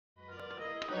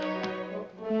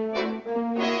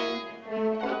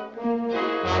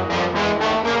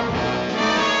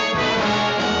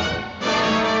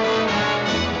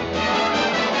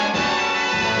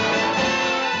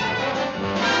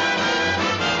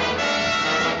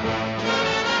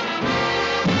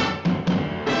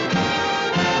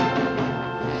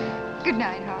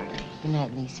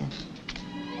night, Lisa.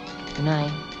 Good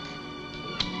night,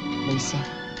 Lisa.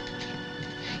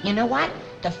 You know what?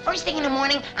 The first thing in the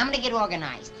morning, I'm gonna get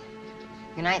organized.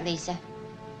 Good night, Lisa.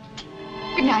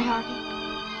 Good night, Harvey.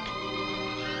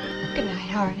 Good night,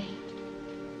 Harvey.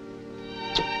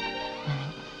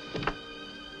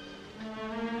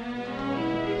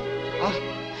 Oh,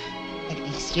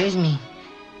 excuse me.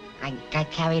 I got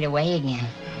carried away again.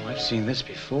 Oh, I've seen this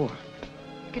before.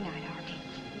 Good night, Harvey.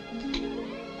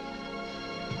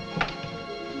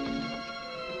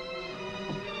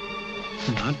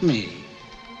 Not me.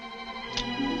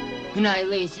 Good night,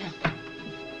 Lisa.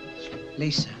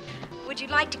 Lisa. Would you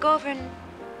like to go over and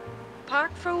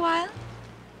park for a while?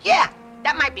 Yeah,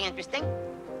 that might be interesting.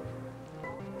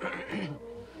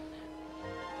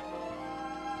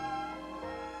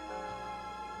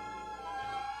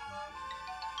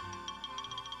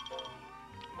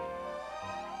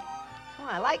 Oh,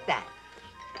 I like that.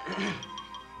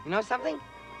 You know something?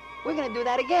 We're gonna do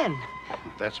that again.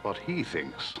 That's what he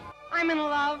thinks. I'm in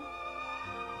love.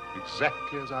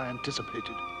 Exactly as I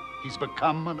anticipated. He's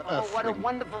become an earthling. Oh, what a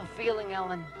wonderful feeling,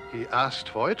 Ellen. He asked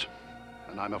for it,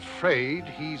 and I'm afraid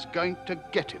he's going to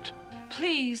get it.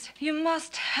 Please, you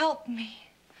must help me.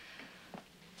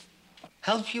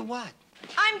 Help you what?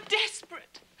 I'm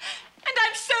desperate, and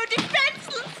I'm so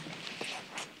defenseless.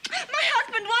 My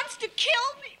husband wants to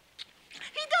kill me.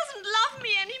 He doesn't love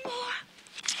me anymore.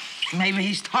 Maybe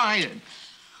he's tired.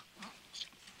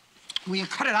 Will you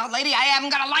cut it out, lady? I haven't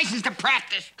got a license to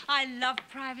practice. I love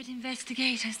private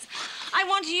investigators. I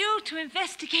want you to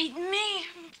investigate me.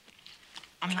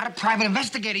 I'm not a private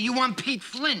investigator. You want Pete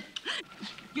Flint.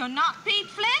 You're not Pete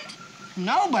Flint?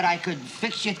 No, but I could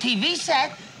fix your TV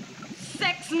set.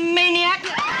 Sex maniac.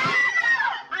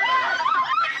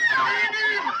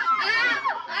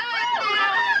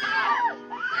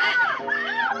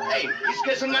 Hey, he's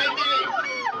kissing my day.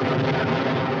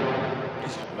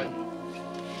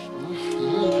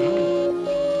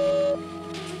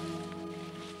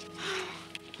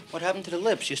 What happened to the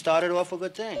lips? You started off a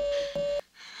good thing.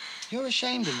 You're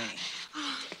ashamed of me.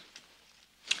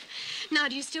 Now,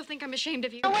 do you still think I'm ashamed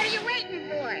of you? What are you waiting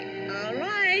for? All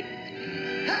right.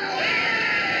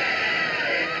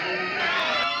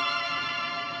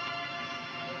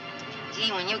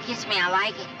 Gee, when you kiss me, I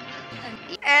like it.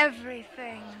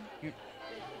 Everything.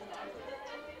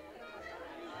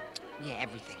 Yeah,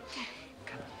 everything.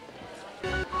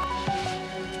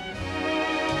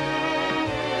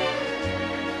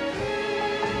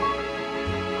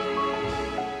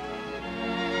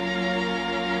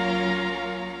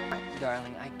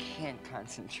 Darling, I can't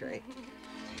concentrate.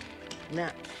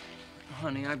 Now,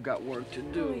 honey, I've got work to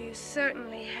do. Oh, you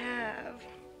certainly have.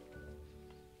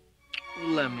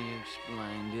 Let me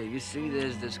explain, dear. You see,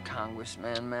 there's this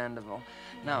Congressman Mandeville.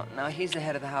 Now, he's the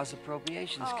head of the House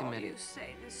Appropriations Committee. You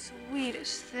say the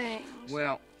sweetest things.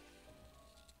 Well,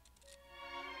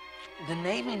 the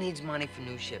Navy needs money for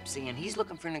new ships, see, and he's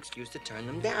looking for an excuse to turn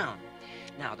them down.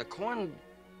 Now, the corn...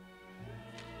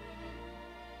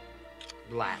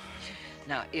 Black.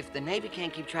 Now, if the Navy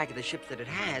can't keep track of the ships that it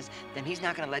has, then he's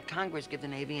not going to let Congress give the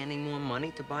Navy any more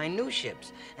money to buy new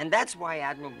ships. And that's why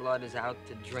Admiral Blood is out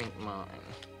to drink mine.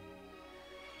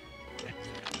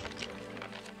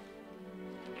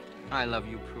 I love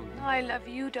you, Prudence. I love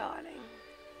you, darling.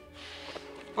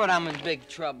 But I'm in big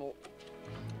trouble.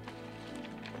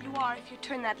 You are if you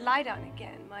turn that light on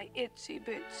again, my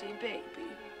itsy-bitsy baby.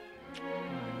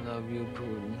 I love you,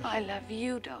 Prudence. I love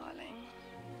you, darling.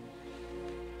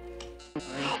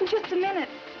 Just a minute.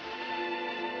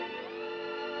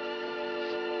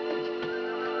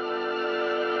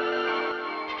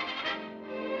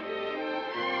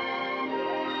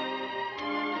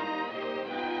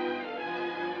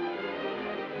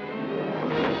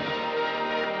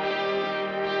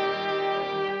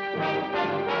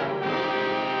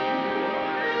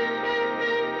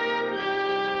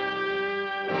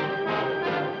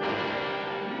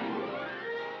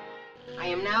 I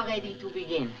am now ready to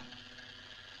begin.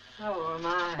 So am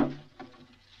I.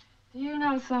 Do you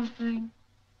know something?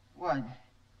 What?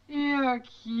 You're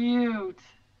cute.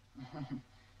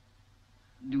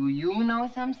 Do you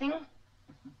know something?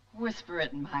 Whisper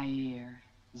it in my ear.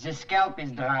 The scalp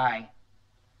is dry.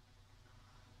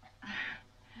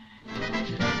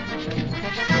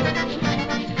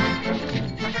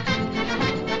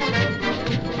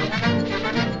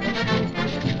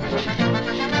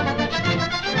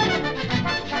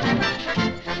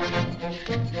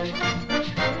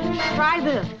 Try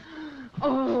this.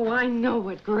 Oh, I know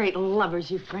what great lovers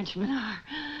you Frenchmen are.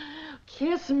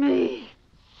 Kiss me.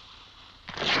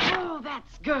 Oh,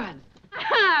 that's good.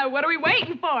 What are we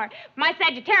waiting for? My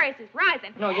Sagittarius is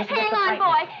rising. No, you're supposed Hang to on, fight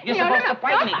boy. me. You're supposed to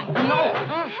fight me. No.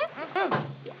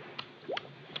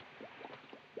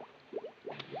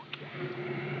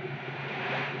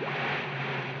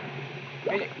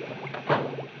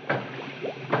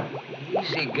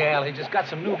 Easy, gal. He just got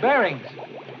some new bearings.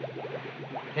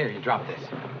 Here, you drop this.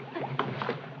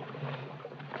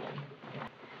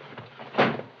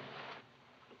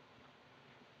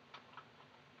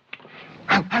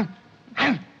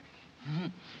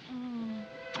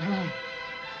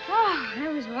 Oh,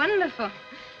 that was wonderful.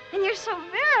 And you're so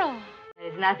virile.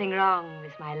 There's nothing wrong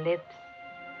with my lips.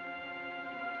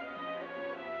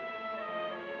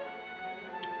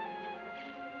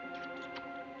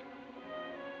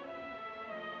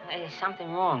 There's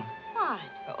something wrong. What?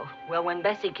 Oh, well, when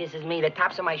Bessie kisses me, the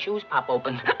tops of my shoes pop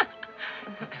open.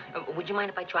 Would you mind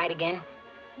if I try it again?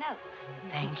 No.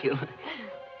 Thank you.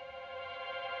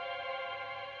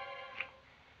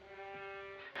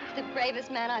 You're the bravest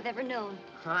man I've ever known.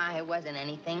 It wasn't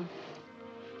anything.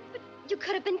 But you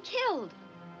could have been killed.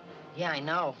 Yeah, I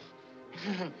know.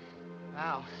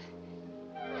 Wow.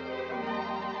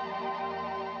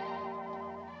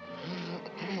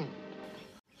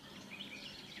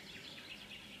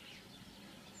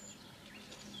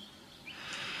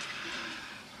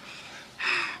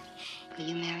 Will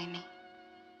you marry me?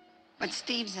 But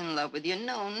Steve's in love with you.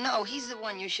 No, he's the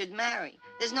one you should marry.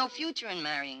 There's no future in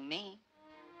marrying me.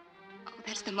 Oh,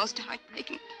 that's the most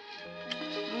heartbreaking.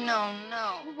 No.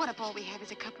 What if all we have is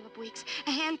a couple of weeks?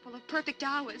 A handful of perfect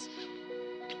hours?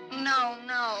 No.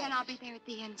 And I'll be there at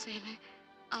the end, Sailor.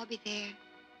 I'll be there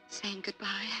saying goodbye.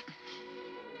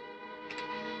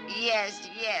 Yes.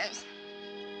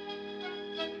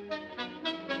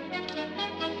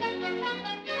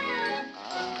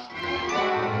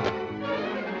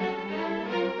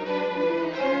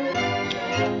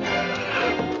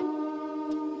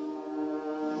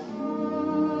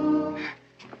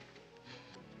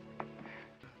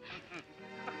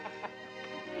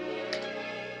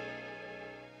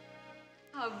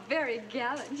 How very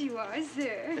gallant you are,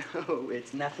 sir. Oh,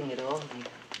 it's nothing at all.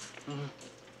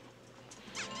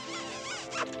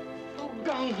 Oh,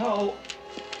 gung-ho.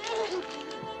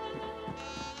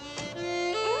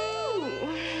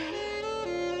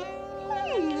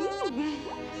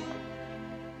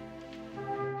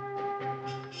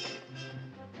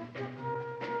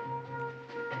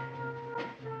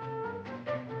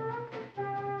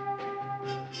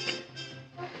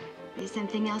 There's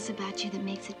something else about you that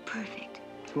makes it perfect.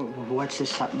 What's this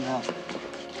something else?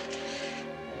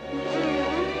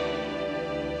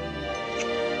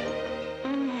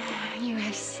 You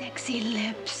have sexy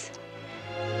lips.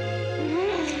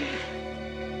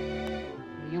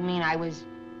 You mean I was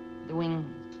doing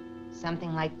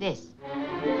something like this?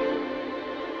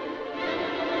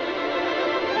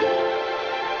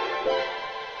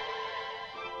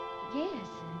 Yes.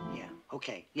 Yeah,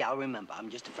 okay. Yeah, I'll remember. I'm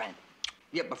just a friend.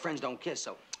 Yeah, but friends don't kiss,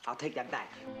 so I'll take that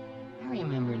back. I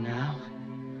remember now.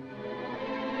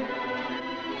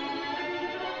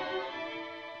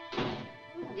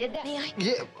 Did that? May I?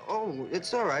 Yeah, oh,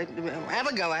 it's all right. Have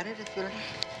a go at it if you like.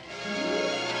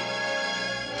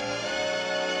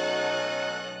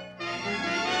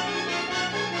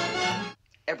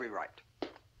 Every right.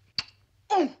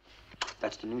 Oh!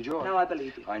 That's the new George. No, I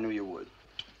believe you. I knew you would.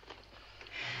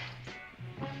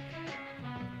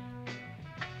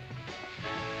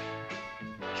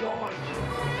 George!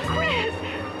 Chris!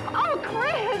 Oh,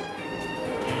 Chris!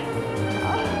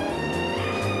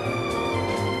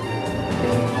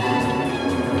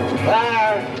 But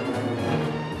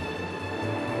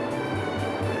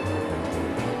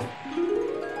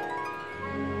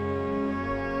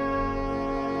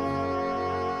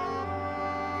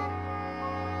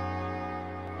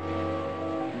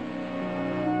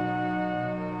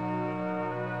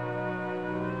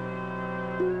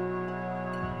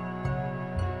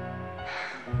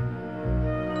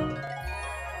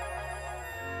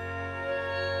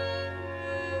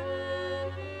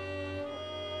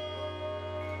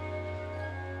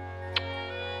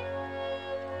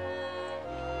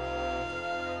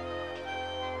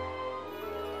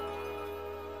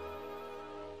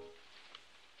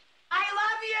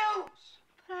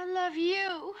I love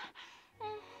you.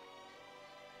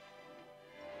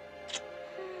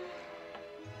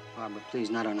 Barbara, please,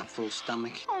 not on a full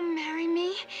stomach. Oh, marry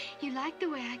me. You like the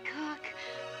way I cook.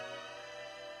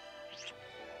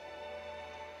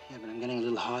 Yeah, but I'm getting a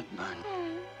little heartburn.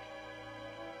 Oh.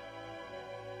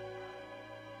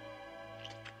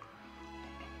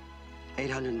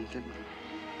 $850.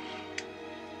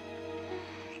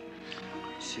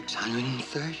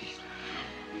 630.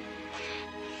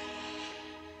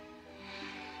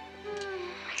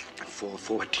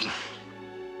 $4.14.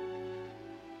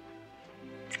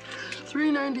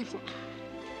 $3.94.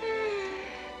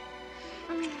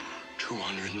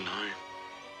 209.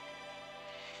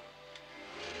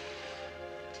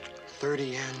 30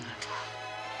 yen.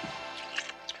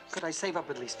 Could I save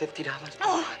up at least $50?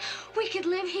 Oh, we could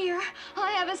live here.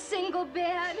 I have a single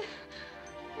bed.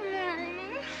 Marry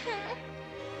me.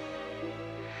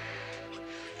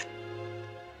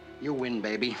 You win,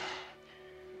 baby.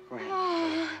 Go ahead.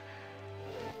 Oh.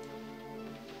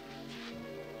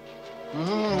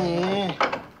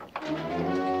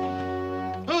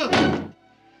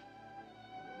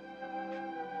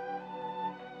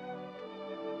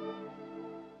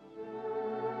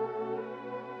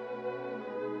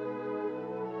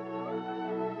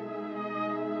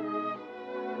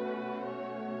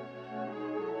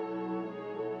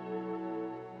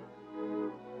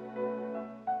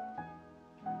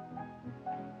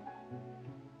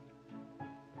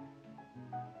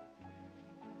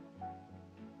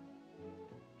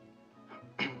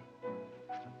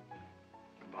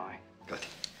 Goodbye. Good.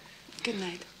 Good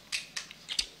night.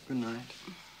 Good night.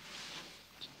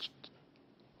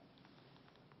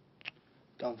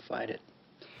 Don't fight it.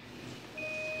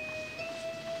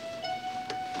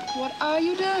 What are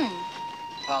you doing?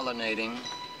 Pollinating.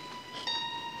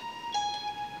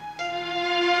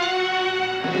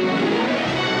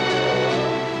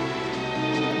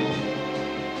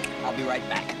 I'll be right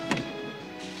back.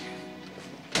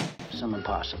 Some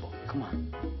impossible. Come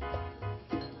on.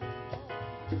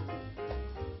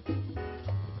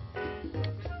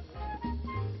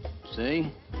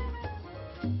 See?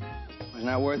 Wasn't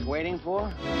that worth waiting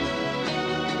for?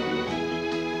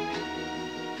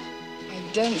 I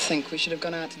don't think we should have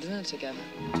gone out to dinner together.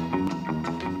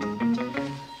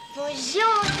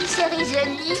 Bonjour, chérie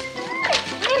jolie.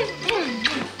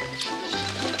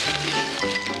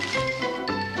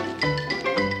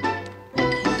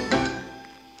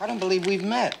 I don't believe we've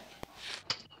met.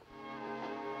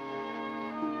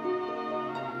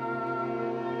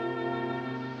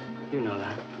 You know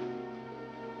that.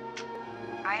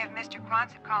 I have Mr.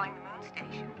 Quonset calling the moon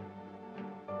station.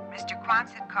 Mr.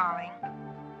 Quonset calling.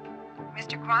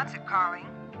 Mr. Quonset calling.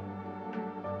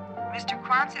 Mr.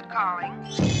 Quonset calling.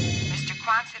 Mr.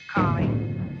 Quonset calling.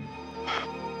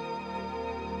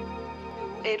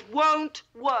 It won't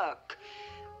work.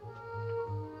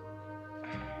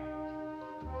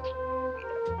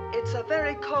 It's a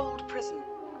very cold prison.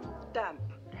 Damp.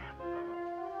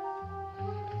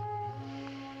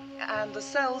 And the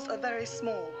cells are very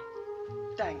small.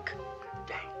 Dank.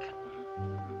 Dank.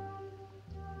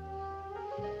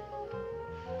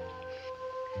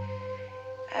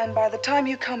 And by the time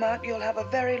you come out, you'll have a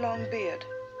very long beard.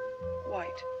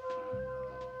 White.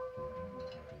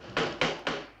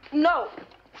 No!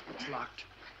 It's locked.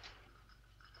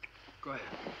 Go ahead.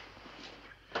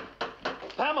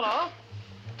 Pamela?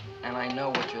 And I know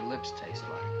what your lips taste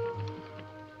like.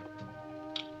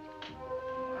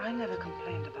 I never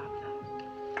complained about them.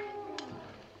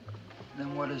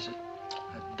 Then what is it?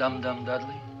 A Dum-Dum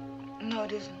Dudley? No,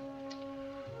 it isn't.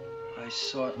 I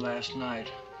saw it last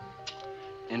night.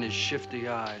 In his shifty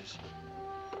eyes.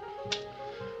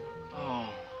 Oh,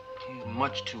 he's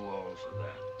much too old for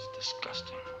that. It's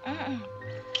disgusting.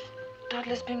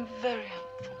 Dudley's been very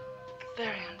helpful.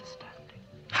 Very understanding.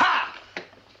 Ha!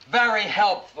 Very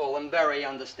helpful and very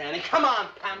understanding. Come on,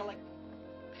 Pamela.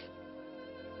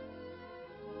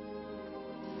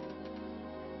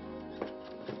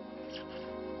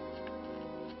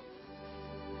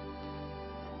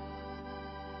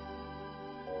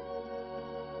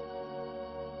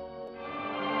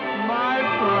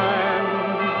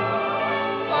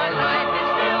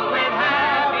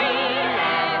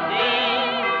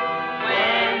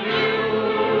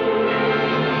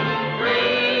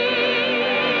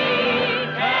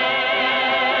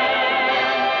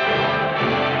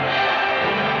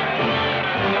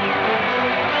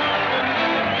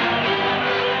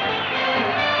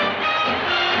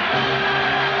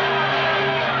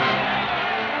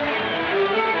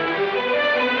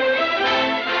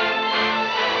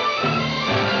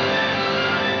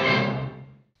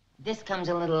 This comes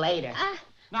a little later.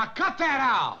 Now cut that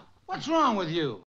out. What's wrong with you?